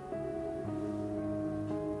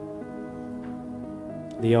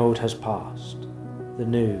 The old has passed, the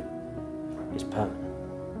new is permanent.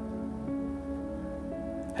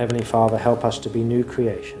 Heavenly Father, help us to be new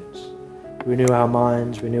creations. Renew our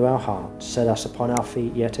minds, renew our hearts, set us upon our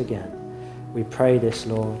feet yet again. We pray this,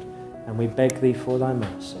 Lord, and we beg Thee for Thy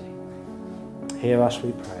mercy. Hear us,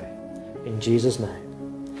 we pray. In Jesus'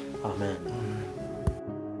 name, Amen.